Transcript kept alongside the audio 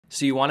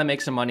So you want to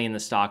make some money in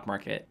the stock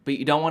market, but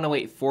you don't want to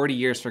wait 40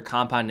 years for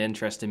compound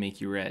interest to make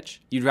you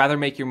rich. You'd rather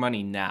make your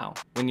money now,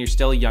 when you're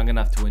still young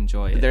enough to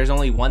enjoy it. But there's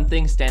only one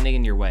thing standing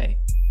in your way: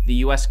 the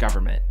US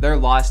government. Their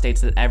law states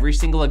that every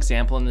single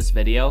example in this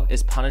video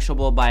is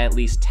punishable by at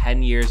least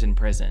 10 years in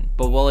prison,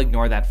 but we'll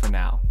ignore that for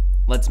now.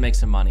 Let's make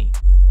some money.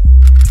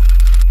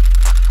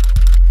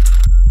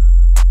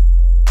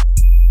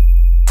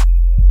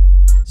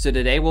 So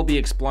today we'll be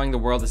exploring the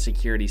world of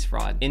securities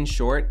fraud. In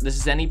short, this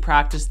is any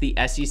practice the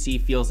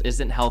SEC feels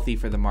isn't healthy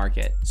for the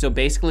market. So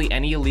basically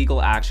any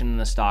illegal action in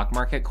the stock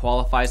market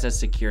qualifies as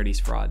securities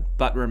fraud.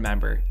 But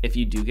remember, if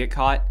you do get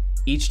caught,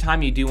 each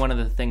time you do one of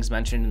the things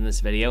mentioned in this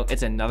video,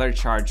 it's another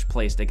charge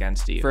placed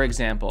against you. For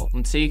example,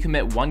 let's say you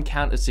commit 1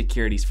 count of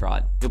securities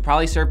fraud. You'll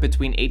probably serve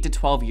between 8 to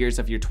 12 years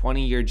of your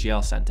 20-year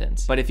jail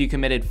sentence. But if you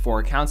committed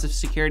 4 counts of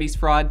securities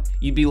fraud,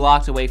 you'd be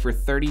locked away for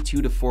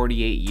 32 to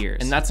 48 years.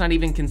 And that's not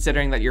even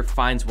considering that your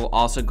fines will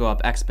also go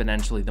up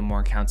exponentially the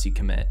more counts you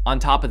commit. On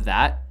top of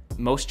that,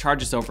 most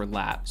charges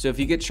overlap. So if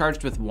you get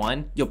charged with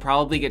 1, you'll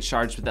probably get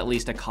charged with at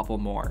least a couple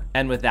more.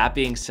 And with that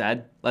being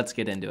said, let's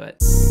get into it.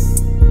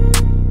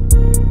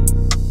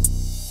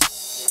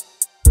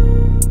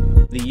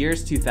 The year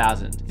is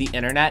 2000. The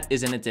internet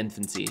is in its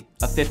infancy.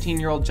 A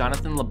 15-year-old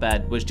Johnathan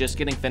Lebed was just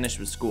getting finished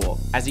with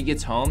school. As he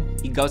gets home,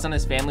 he goes on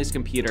his family's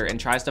computer and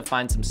tries to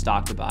find some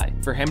stock to buy.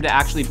 For him to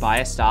actually buy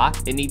a stock,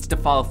 it needs to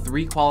follow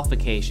 3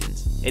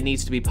 qualifications. It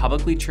needs to be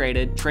publicly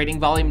traded, trading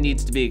volume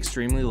needs to be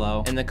extremely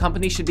low, and the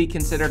company should be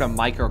considered a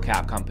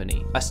micro-cap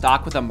company, a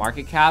stock with a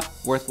market cap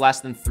worth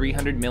less than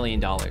 $300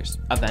 million.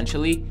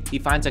 Eventually, he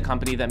finds a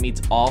company that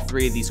meets all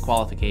 3 of these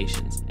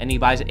qualifications, and he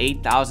buys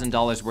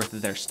 $8,000 worth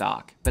of their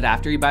stock. But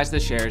after he buys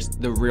the shares,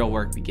 the real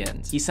work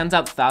begins. He sends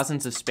out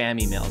thousands of spam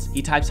emails.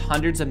 He types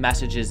hundreds of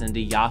messages into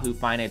Yahoo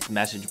Finance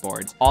message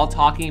boards, all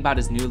talking about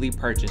his newly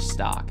purchased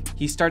stock.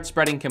 He starts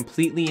spreading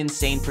completely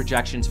insane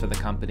projections for the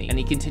company, and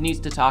he continues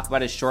to talk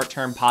about his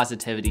short-term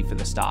positivity for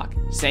the stock,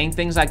 saying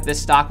things like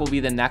this stock will be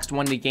the next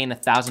one to gain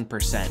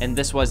 1,000%, and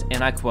this was,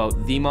 and I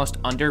quote, the most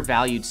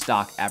undervalued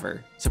stock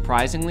ever.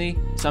 Surprisingly,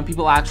 some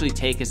people actually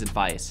take his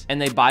advice,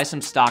 and they buy some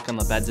stock on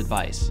Lebed's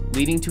advice,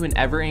 leading to an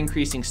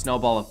ever-increasing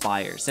snowball of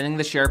buyers, sending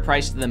the share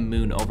price to the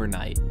moon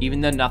overnight, even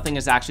though nothing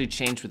has actually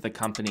changed with the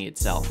company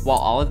itself. While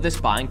all of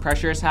this buying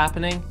pressure is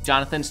happening,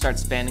 Johnathan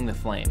starts fanning the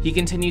flame. He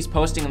continues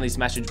posting on these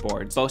message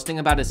boards, boasting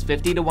about his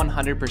 50 to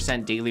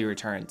 100% daily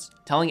returns,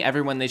 telling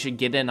everyone they should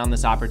get in on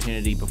this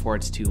opportunity before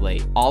it's too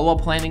late, all while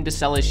planning to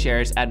sell his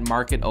shares at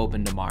market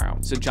open tomorrow.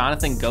 So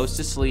Johnathan goes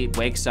to sleep,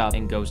 wakes up,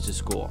 and goes to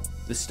school.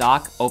 The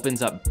stock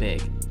opens up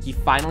big. He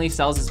finally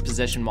sells his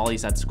position while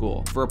he's at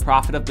school for a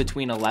profit of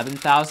between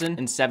 $11,000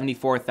 and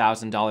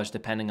 $74,000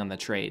 depending on the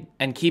trade.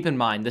 And keep in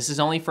mind, this is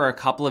only for a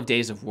couple of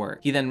days of work.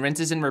 He then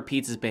rinses and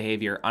repeats his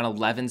behavior on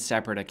 11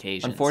 separate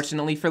occasions.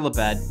 Unfortunately for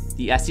Lebed,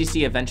 the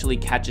SEC eventually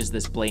catches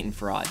this blatant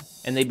fraud,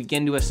 and they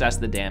begin to assess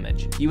the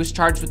damage. He was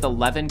charged with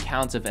 11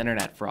 counts of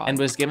internet fraud and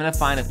was given a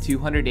fine of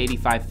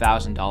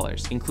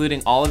 $285,000,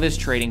 including all of his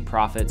trading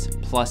profits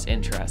plus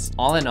interest.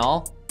 All in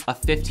all, a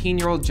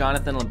 15-year-old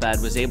Johnathan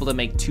Lebed was able to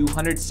make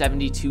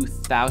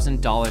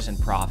 $272,000 in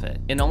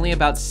profit in only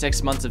about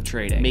 6 months of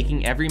trading,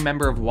 making every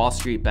member of Wall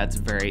Street Bets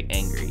very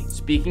angry.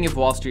 Speaking of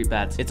Wall Street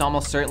Bets, it's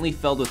almost certainly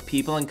filled with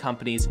people and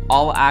companies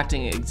all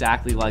acting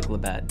exactly like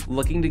Lebed,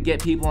 looking to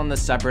get people on the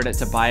subreddit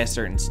to buy a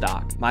certain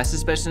stock. My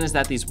suspicion is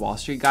that these Wall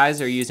Street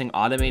guys are using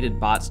automated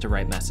bots to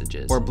write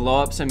messages or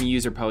blow up some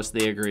user posts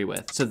they agree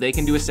with, so they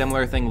can do a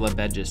similar thing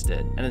Lebed just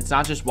did. And it's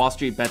not just Wall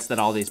Street Bets that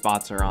all these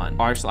bots are on.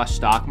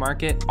 r/stock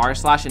market,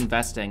 r/investing,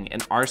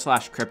 and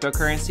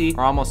r/cryptocurrency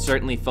are almost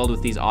certainly filled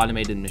with these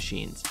automated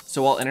machines.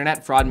 So while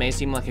internet fraud may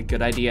seem like a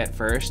good idea at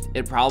first,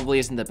 it probably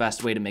isn't the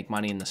best way to make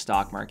money in the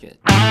stock market.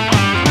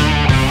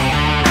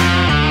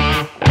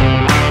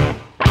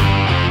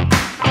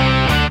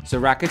 So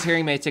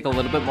racketeering may take a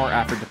little bit more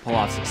effort to pull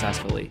off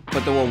successfully,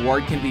 but the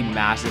reward can be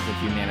massive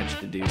if you manage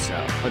to do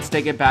so. Let's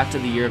take it back to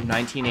the year of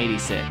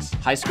 1986.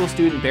 High school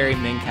student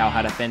Minkow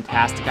had a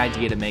fantastic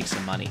idea to make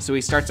some money, so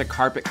he starts a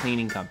carpet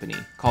cleaning company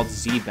called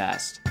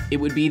Z-Best. It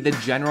would be the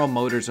General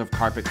Motors of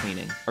carpet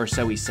cleaning, or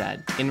so he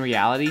said. In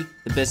reality,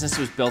 the business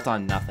was built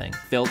on nothing,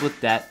 filled with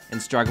debt,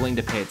 and struggling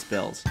to pay its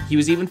bills. He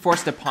was even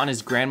forced to pawn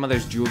his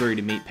grandmother's jewelry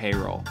to meet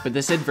payroll. But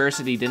this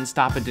adversity didn't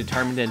stop a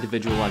determined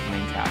individual like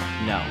Minkow.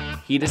 No,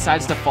 he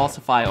decides to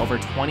falsify over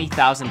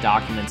 20,000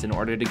 documents in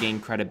order to gain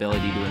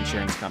credibility to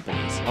insurance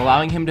companies,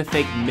 allowing him to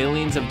fake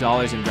millions of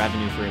dollars in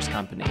revenue for his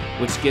company,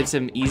 which gives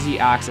him easy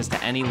access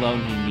to any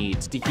loan he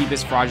needs to keep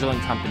his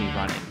fraudulent company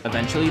running.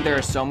 Eventually, there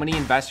are so many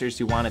investors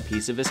who want a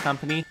piece of his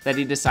company that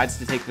he decides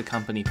to take the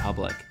company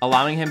public,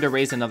 allowing him to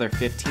raise another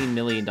 $15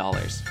 million.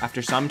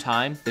 After some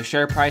time, the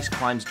share price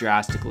climbs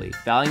drastically,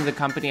 valuing the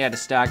company at a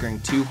staggering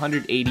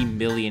 $280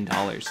 million,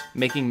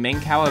 making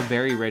Minkow a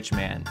very rich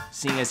man,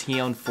 seeing as he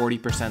owned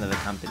 40% of the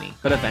company.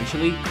 But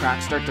eventually,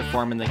 cracks start to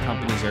form in the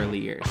company's early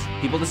years.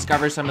 People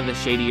discover some of the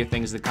shadier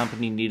things the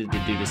company needed to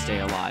do to stay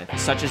alive,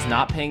 such as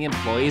not paying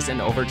employees and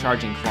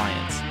overcharging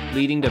clients,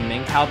 leading to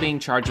Minkow being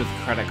charged with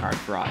credit card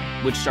fraud,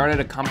 which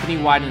started a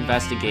company-wide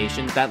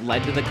investigation that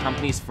led to the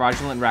company's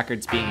fraudulent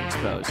records being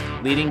exposed,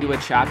 leading to a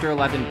Chapter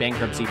 11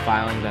 bankruptcy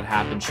filing that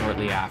happened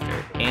shortly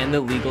after, and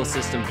the legal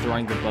system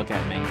throwing the book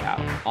at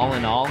Minkow. All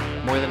in all,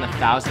 more than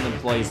 1,000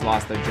 employees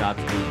lost their jobs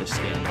due to the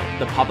scandal.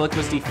 The public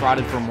was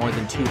defrauded for more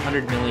than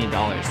 $200 million,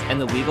 and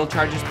the legal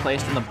charges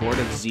placed on the board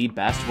of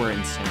Z-Best were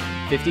insane.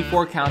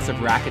 54 counts of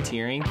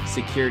racketeering,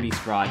 securities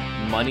fraud,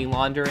 money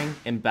laundering,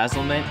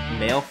 embezzlement,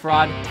 mail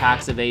fraud,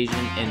 tax evasion,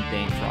 and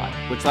bank fraud,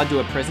 which led to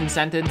a prison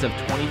sentence of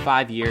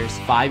 25 years,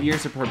 5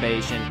 years of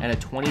probation, and a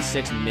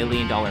 $26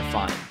 million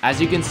fine.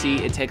 As you can see,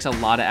 it takes a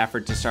lot of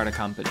effort to start a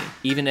company,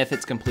 even if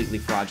it's completely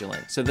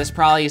fraudulent. So this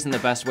probably isn't the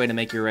best way to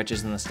make your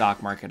riches in the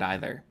stock market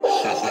either.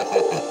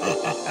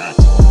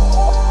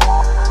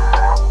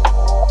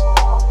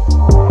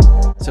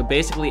 So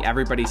basically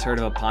everybody's heard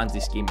of a Ponzi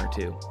scheme or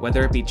two.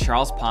 Whether it be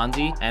Charles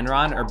Ponzi,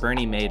 Enron, or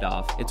Bernie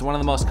Madoff, it's one of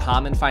the most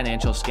common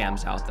financial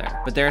scams out there.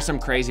 But there are some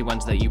crazy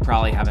ones that you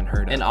probably haven't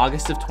heard of. In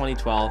August of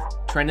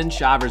 2012, Trendon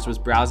Shavers was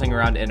browsing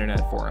around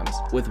internet forums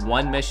with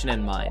one mission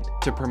in mind: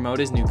 to promote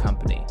his new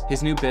company.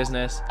 His new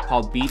business,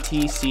 called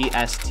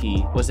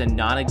BTCST, was a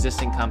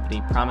non-existent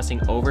company promising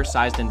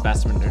oversized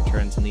investment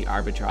returns in the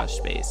arbitrage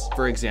space.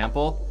 For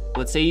example,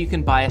 let's say you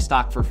can buy a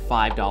stock for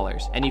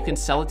 $5 and you can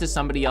sell it to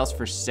somebody else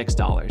for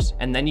 $6,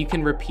 and then you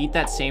can repeat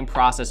that same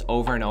process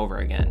over and over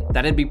again.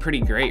 That'd be pretty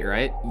great,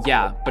 right?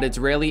 Yeah, but it's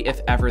rarely, if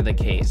ever, the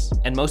case.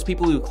 And most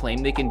people who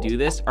claim they can do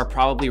this are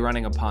probably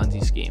running a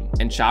Ponzi scheme.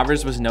 And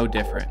Shavers was no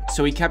different.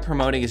 So he kept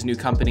promoting his new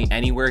company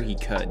anywhere he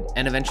could.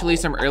 And eventually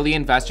some early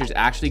investors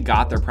actually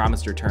got their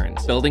promised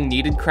returns, building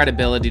needed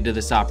credibility to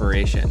this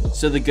operation.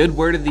 So the good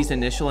word of these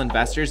initial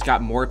investors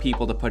got more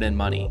people to put in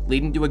money,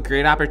 leading to a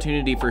great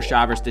opportunity for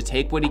Shavers to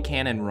take what he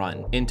can and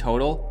run. In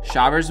total,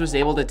 Shavers was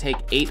able to take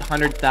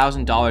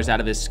 $800,000 out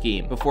of his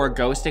scheme before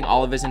ghosting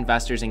all of his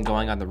investors and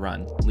going on the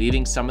run,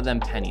 leaving some of them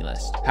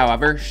penniless.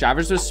 However,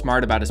 Shavers was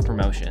smart about his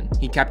promotion.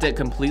 He kept it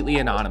completely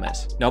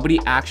anonymous. Nobody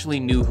actually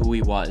knew who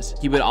he was.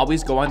 He would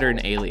always go under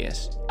an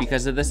alias.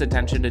 Because of this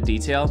attention to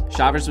detail,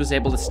 Shavers was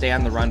able to stay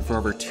on the run for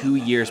over 2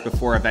 years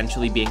before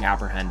eventually being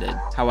apprehended.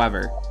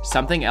 However,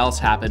 something else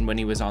happened when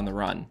he was on the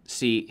run.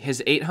 See,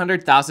 his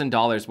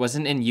 $800,000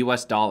 wasn't in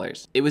US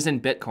dollars, it was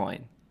in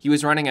Bitcoin. He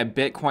was running a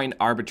Bitcoin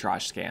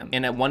arbitrage scam,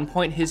 and at one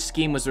point his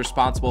scheme was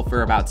responsible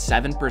for about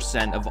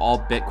 7% of all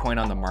Bitcoin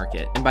on the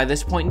market. And by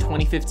this point in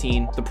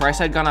 2015, the price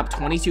had gone up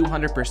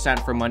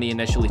 2,200% from when he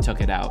initially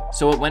took it out.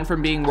 So it went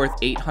from being worth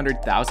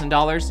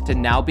 $800,000 to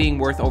now being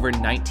worth over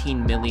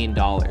 $19 million,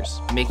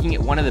 making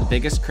it one of the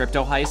biggest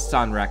crypto heists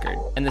on record.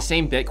 And the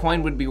same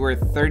Bitcoin would be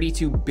worth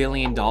 $32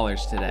 billion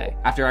today.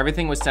 After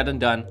everything was said and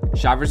done,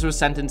 Shavers was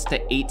sentenced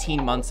to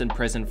 18 months in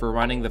prison for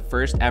running the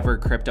first ever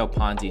crypto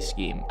Ponzi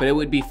scheme, but it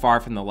would be far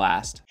from the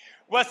last.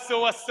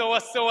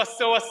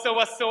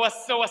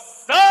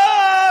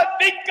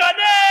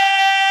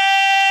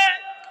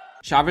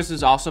 Shavers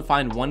was also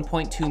fined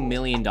 $1.2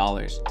 million,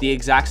 the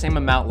exact same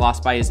amount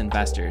lost by his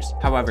investors.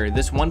 However,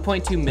 this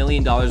 $1.2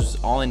 million was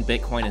all in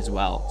Bitcoin as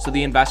well, so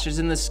the investors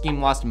in this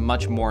scheme lost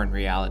much more in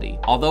reality.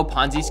 Although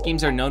Ponzi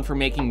schemes are known for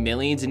making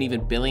millions and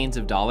even billions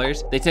of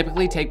dollars, they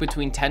typically take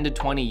between 10 to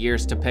 20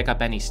 years to pick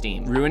up any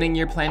steam, ruining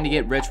your plan to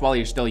get rich while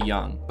you're still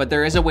young. But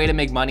there is a way to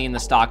make money in the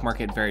stock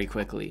market very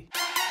quickly.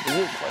 The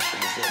real question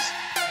is this: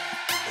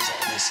 is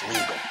all this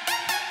legal?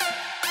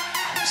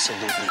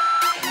 Absolutely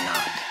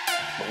not.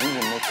 But we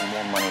were making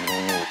more money than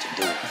we knew what to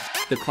do with.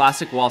 The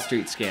classic Wall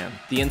Street scam,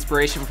 the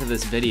inspiration for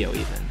this video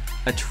even.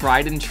 A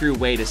tried and true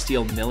way to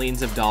steal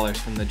millions of dollars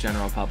from the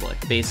general public.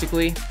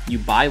 Basically, you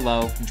buy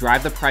low,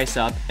 drive the price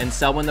up, and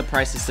sell when the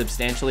price is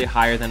substantially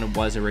higher than it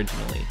was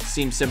originally.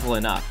 Seems simple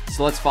enough.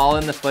 So let's follow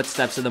in the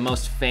footsteps of the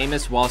most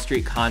famous Wall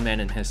Street con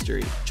man in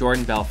history,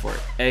 Jordan Belfort,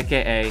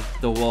 aka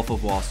the Wolf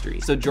of Wall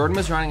Street. So Jordan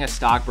was running a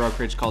stock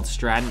brokerage called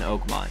Trendon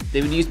Shavers.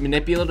 They would use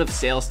manipulative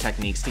sales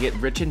techniques to get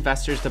rich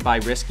investors to buy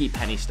risky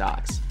penny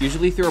stocks,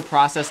 usually through a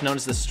process known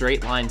as the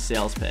straight line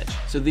sales pitch.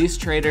 So these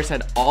traders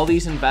had all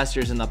these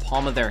investors in the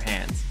palm of their hands.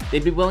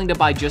 They'd be willing to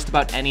buy just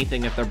about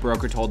anything if their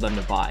broker told them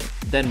to buy.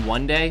 Then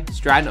one day,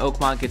 Trendon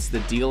Shavers gets the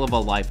deal of a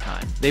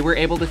lifetime. They were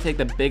able to take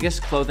the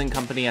biggest clothing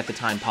company at the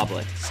time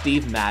public,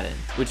 Steve Madden,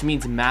 which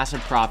means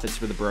massive profits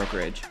for the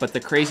brokerage. But the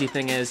crazy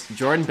thing is,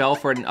 Jordan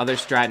Belfort and other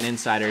Stratton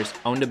insiders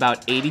owned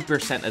about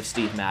 80% of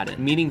Steve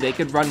Madden, meaning they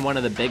could run one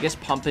of the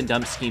biggest pump and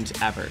dump schemes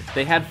ever.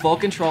 They had full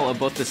control of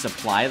both the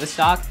supply of the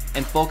stock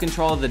and full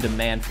control of the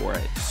demand for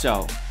it.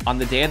 So, on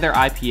the day of their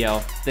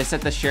IPO, they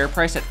set the share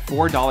price at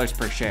 $4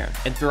 per share,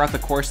 and throughout the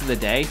course of the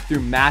day,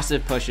 through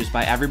massive pushes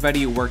by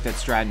everybody who worked at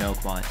Trendon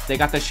Shavers, they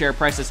got the share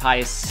price as high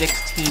as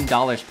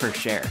 $16 per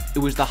share. It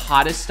was the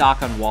hottest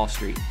stock on Wall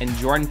Street, and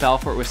Jordan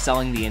Belfort was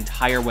selling the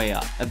entire way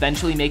up,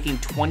 eventually making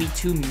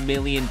 $22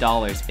 million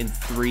in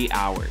 3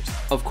 hours.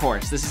 Of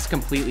course, this is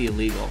completely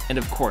illegal, and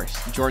of course,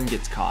 Jordan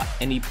gets caught,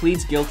 and he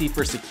pleads guilty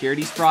for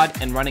securities fraud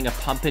and running a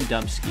pump and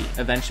dump scheme.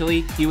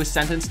 Eventually, he was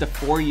sentenced to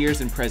 4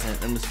 years in prison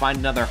and was fined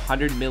another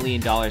 $100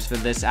 million for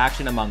this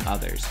action, among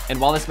others. And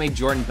while this made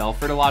Jordan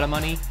Belfort a lot of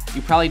money,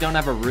 you probably don't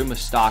have a room of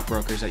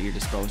stockbrokers at your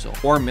disposal,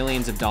 or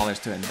millions of dollars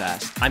to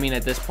invest. I mean,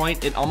 at this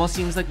point, it almost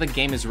seems like the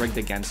game is rigged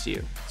against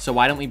you. So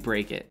why don't we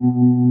break it?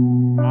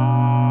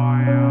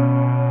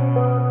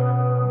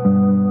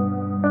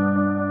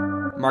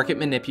 Market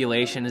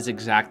manipulation is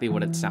exactly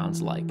what it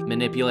sounds like,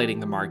 manipulating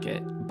the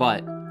market.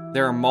 But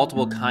there are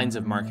multiple kinds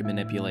of market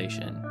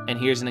manipulation, and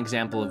here's an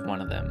example of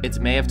one of them. It's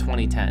May of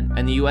 2010,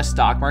 and the US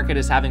stock market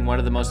is having one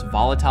of the most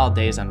volatile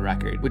days on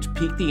record, which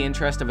piqued the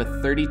interest of a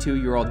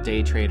 32-year-old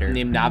day trader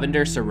named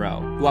Navindir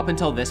Sarao, who up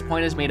until this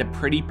point has made a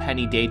pretty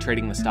penny day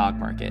trading the stock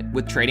market,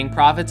 with trading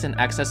profits in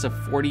excess of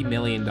 $40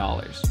 million.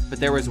 But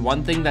there was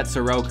one thing that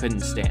Sarao couldn't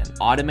stand: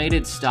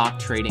 automated stock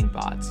trading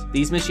bots.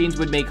 These machines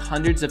would make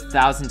hundreds of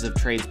thousands of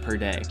trades per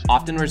day,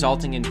 often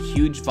resulting in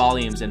huge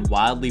volumes in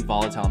wildly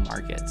volatile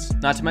markets.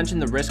 Not to mention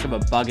the risk of a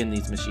bug in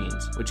these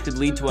machines, which could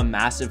lead to a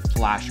massive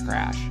flash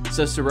crash.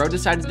 So Sarao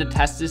decided to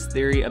test his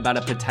theory about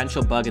a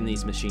potential bug in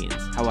these machines.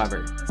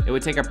 However, it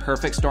would take a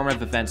perfect storm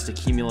of events to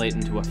accumulate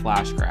into a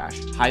flash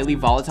crash. Highly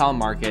volatile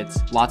markets,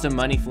 lots of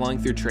money flowing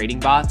through trading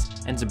bots,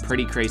 and some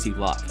pretty crazy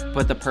luck.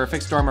 But the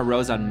perfect storm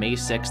arose on May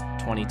 6th,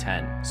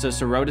 2010. So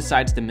Sarao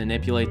decides to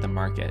manipulate the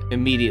market.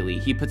 Immediately,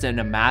 he puts in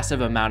a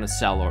massive amount of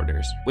sell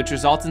orders, which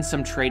results in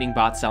some trading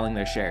bots selling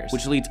their shares,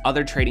 which leads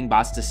other trading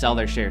bots to sell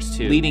their shares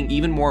too, leading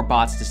even more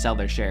bots to sell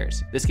their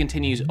shares. This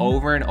continues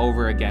over and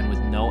over again with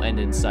no end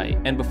in sight.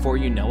 And before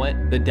you know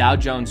it, the Dow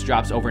Jones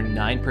drops over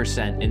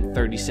 9% in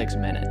 36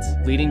 minutes,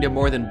 leading to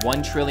more than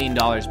 $1 trillion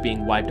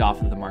being wiped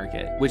off of the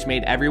market, which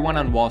made everyone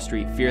on Wall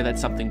Street fear that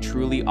something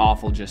truly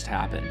awful just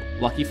happened.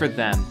 Lucky for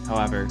them,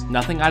 however,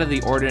 nothing out of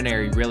the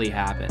ordinary really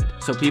happened.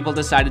 So people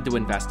decided to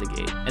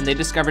investigate, and they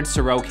discovered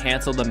Sarao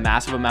canceled a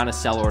massive amount of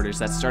sell orders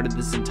that started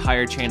this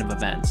entire chain of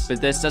events.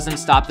 But this doesn't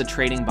stop the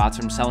trading bots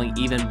from selling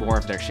even more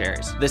of their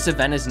shares. This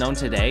event is known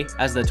today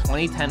as the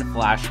 2010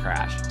 flash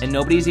crash, and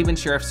nobody's even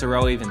sure if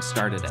Sarao even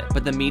started it,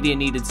 but the media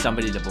needed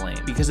somebody to blame.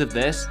 Because of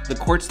this, the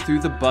courts threw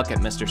the book at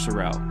Mr.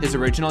 Sarao. His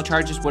original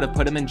charges would have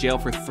put him in jail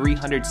for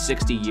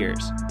 360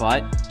 years,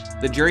 but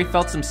the jury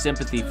felt some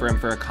sympathy for him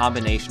for a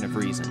combination of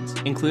reasons,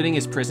 including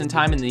his prison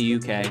time in the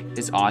UK,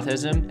 his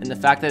autism, and the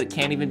fact that it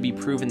can't even be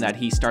proven that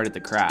he started the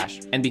crash.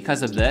 And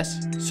because of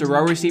this,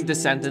 Sarao received a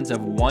sentence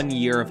of 1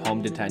 year of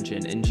home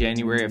detention in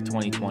January of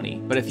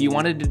 2020. But if you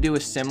wanted to do a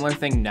similar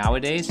thing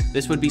nowadays,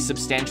 this would be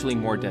substantially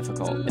more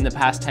difficult. In the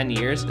past 10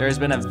 years, there has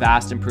been a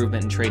vast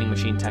improvement in trading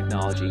machine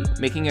technology,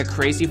 making a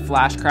crazy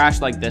flash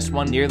crash like this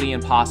one nearly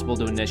impossible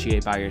to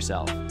initiate by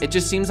yourself. It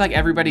just seems like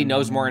everybody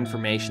knows more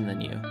information than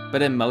you,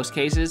 but in most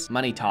cases,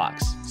 money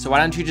talks. So why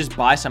don't you just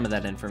buy some of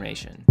that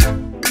information?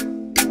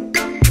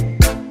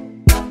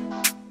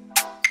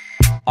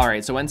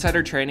 Alright, so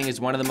insider trading is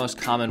one of the most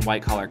common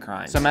white-collar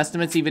crimes. Some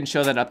estimates even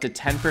show that up to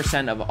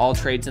 10% of all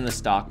trades in the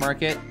stock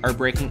market are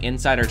breaking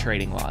insider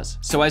trading laws.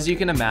 So as you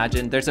can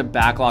imagine, there's a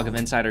backlog of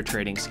insider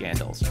trading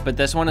scandals, but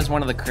this one is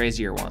one of the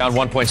crazier ones. Down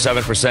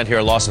 1.7% here,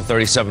 a loss of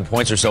 37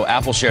 points or so.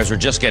 Apple shares are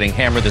just getting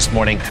hammered this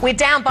morning. We're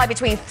down by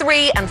between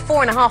 3 and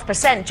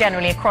 4.5%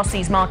 generally across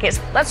these markets.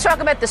 Let's talk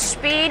about the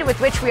speed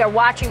with which we are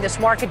watching this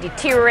market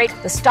deteriorate.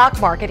 The stock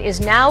market is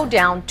now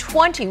down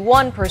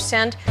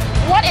 21%.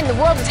 What in the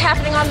world is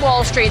happening on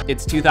Wall Street?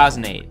 It's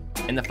 2008.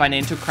 And the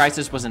financial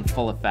crisis was in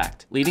full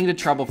effect, leading to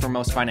trouble for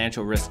most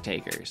financial risk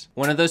takers.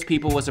 One of those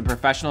people was a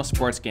professional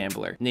sports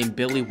gambler named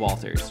Billy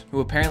Walters, who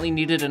apparently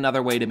needed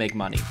another way to make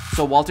money.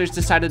 So Walters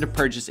decided to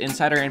purchase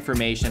insider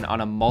information on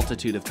a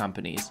multitude of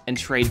companies and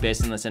trade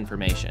based on this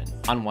information.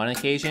 On one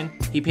occasion,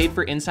 he paid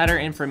for insider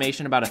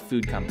information about a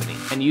food company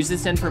and used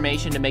this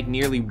information to make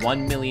nearly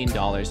 $1 million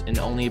in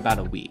only about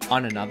a week.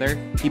 On another,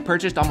 he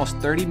purchased almost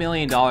 $30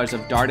 million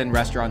of Darden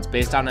restaurants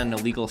based on an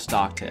illegal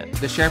stock tip.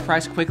 The share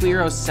price quickly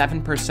rose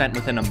 7%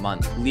 within a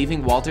month,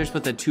 leaving Walters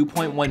with a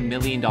 $2.1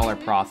 million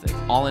profit.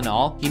 All in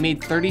all, he made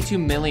 $32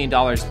 million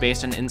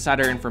based on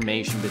insider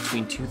information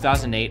between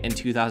 2008 and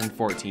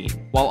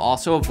 2014, while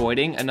also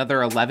avoiding another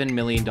 $11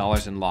 million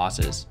in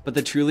losses. But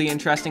the truly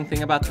interesting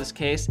thing about this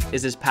case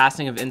is his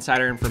passing of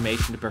insider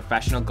information to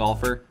professional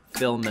golfer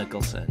Phil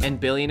Mickelson and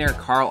billionaire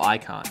Carl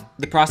Icahn.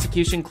 The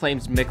prosecution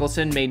claims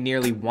Mickelson made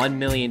nearly $1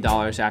 million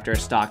after a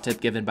stock tip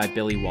given by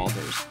Billy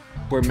Walters,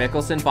 where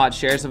Mickelson bought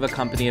shares of a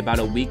company about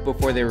a week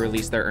before they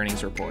released their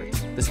earnings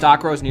reports. The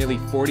stock rose nearly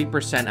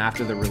 40%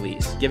 after the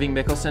release, giving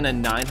Mickelson a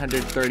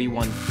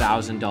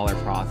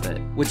 $931,000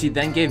 profit, which he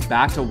then gave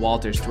back to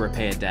Walters to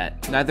repay a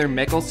debt. Neither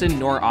Mickelson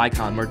nor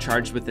Icahn were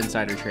charged with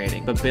insider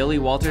trading, but Billy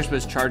Walters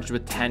was charged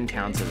with 10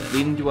 counts of it,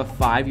 leading to a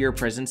 5-year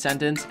prison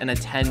sentence and a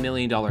 $10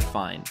 million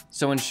fine.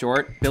 So in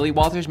short, Billy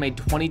Walters made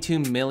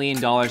 $22 million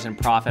in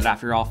profit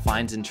after all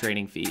fines and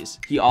trading fees.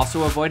 He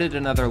also avoided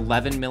another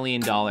 $11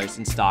 million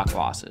in stock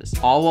losses.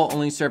 all while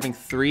only serving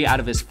 3 out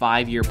of his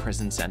 5-year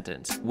prison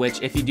sentence,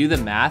 which, if you do the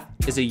math,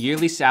 is a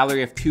yearly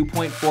salary of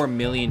 $2.4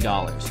 million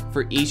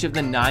for each of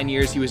the 9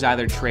 years he was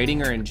either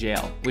trading or in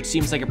jail, which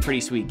seems like a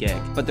pretty sweet gig.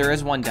 But there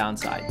is one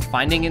downside.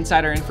 Finding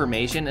insider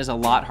information is a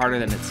lot harder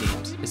than it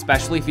seems,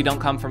 especially if you don't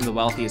come from the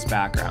wealthiest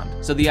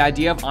background. So the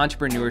idea of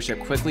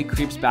entrepreneurship quickly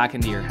creeps back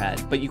into your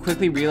head, but you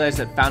quickly realize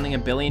that founding a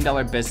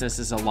billion-dollar business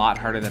is a lot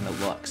harder than it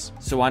looks.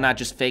 So why not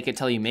just fake it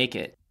till you make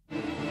it?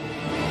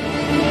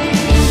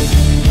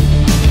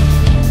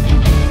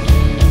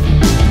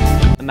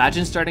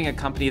 Imagine starting a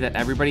company that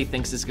everybody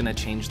thinks is going to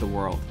change the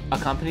world. A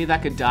company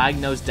that could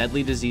diagnose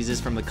deadly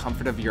diseases from the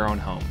comfort of your own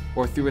home,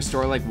 or through a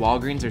store like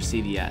Walgreens or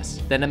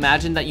CVS. Then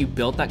imagine that you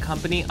built that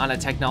company on a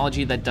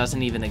technology that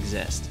doesn't even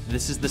exist.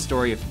 This is the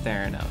story of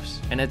Theranos,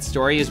 and its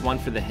story is one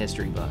for the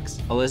history books.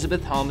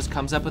 Elisabeth Holmes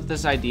comes up with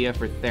this idea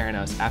for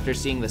Theranos after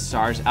seeing the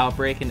SARS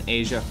outbreak in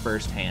Asia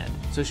firsthand.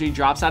 So she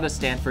drops out of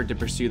Stanford to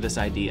pursue this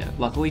idea.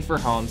 Luckily for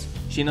Holmes,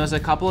 she knows a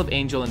couple of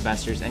angel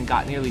investors and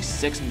got nearly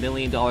 $6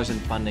 million in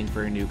funding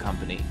for her new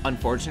company.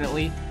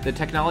 Unfortunately, the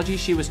technology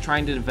she was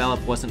trying to develop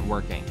wasn't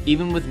working,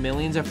 even with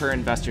millions of her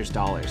investors'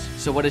 dollars.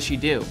 So what does she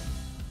do?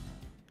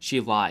 She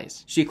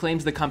lies. She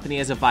claims the company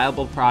has a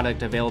viable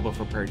product available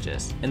for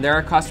purchase, and there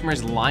are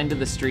customers lined to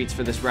the streets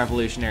for this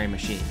revolutionary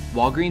machine.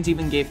 Walgreens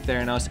even gave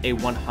Theranos a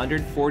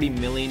 $140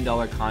 million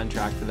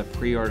contract for the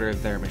pre-order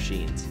of their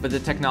machines. But the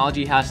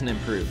technology hasn't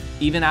improved.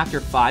 Even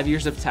after 5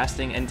 years of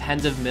testing and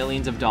tens of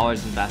millions of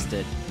dollars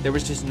invested, there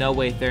was just no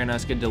way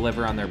Theranos could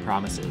deliver on their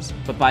promises.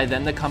 But by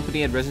then, the company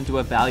had risen to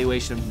a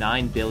valuation of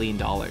 $9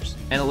 billion.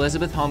 And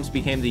Elisabeth Holmes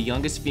became the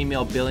youngest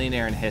female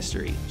billionaire in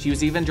history. She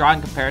was even drawing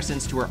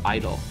comparisons to her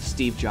idol,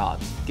 Steve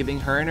Jobs, giving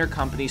her and her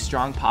company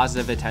strong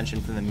positive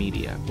attention from the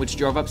media, which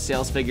drove up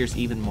sales figures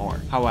even more.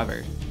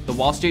 However, the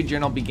Wall Street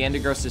Journal began to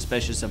grow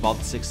suspicious of all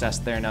the success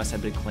Theranos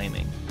had been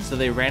claiming, so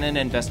they ran an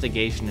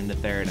investigation into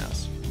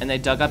Theranos, and they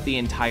dug up the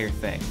entire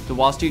thing. The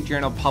Wall Street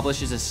Journal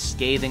publishes a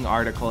scathing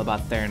article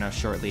about Theranos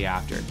shortly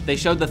after. They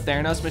showed the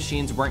Theranos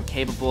machines weren't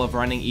capable of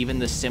running even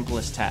the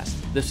simplest test.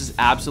 This was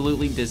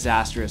absolutely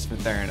disastrous for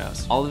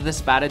Theranos. All of this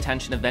bad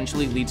attention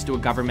eventually leads to a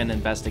government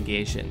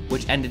investigation,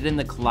 which ended in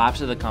the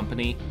collapse of the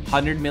company,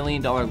 $100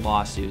 million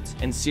lawsuits,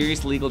 and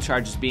serious legal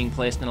charges being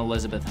placed on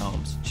Elisabeth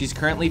Holmes. She's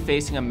currently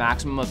facing a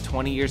maximum of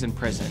 20 years in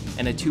prison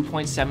and a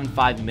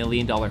 $2.75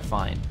 million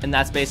fine. And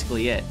that's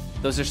basically it.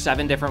 Those are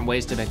 7 different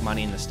ways to make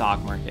money in the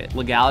stock market.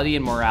 Legality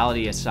and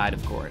morality aside,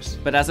 of course.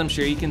 But as I'm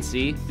sure you can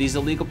see, these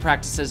illegal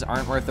practices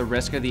aren't worth the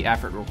risk or the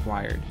effort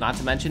required. Not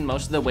to mention,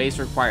 most of the ways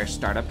require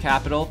startup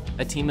capital,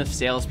 a team of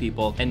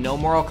salespeople, and no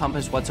moral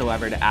compass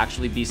whatsoever to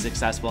actually be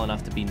successful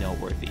enough to be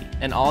noteworthy.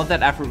 And all of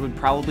that effort would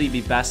probably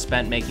be best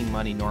spent making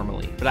money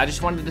normally. But I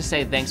just wanted to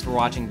say thanks for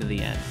watching to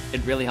the end.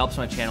 It really helps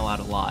my channel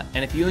out a lot.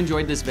 And if you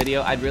enjoyed this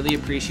video, I'd really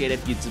appreciate it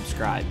if you'd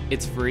subscribe.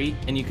 It's free,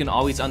 and you can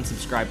always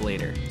unsubscribe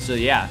later. So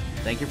yeah,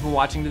 thank you for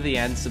watching to the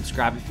end,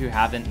 subscribe if you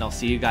haven't, and I'll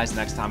see you guys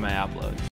next time I upload.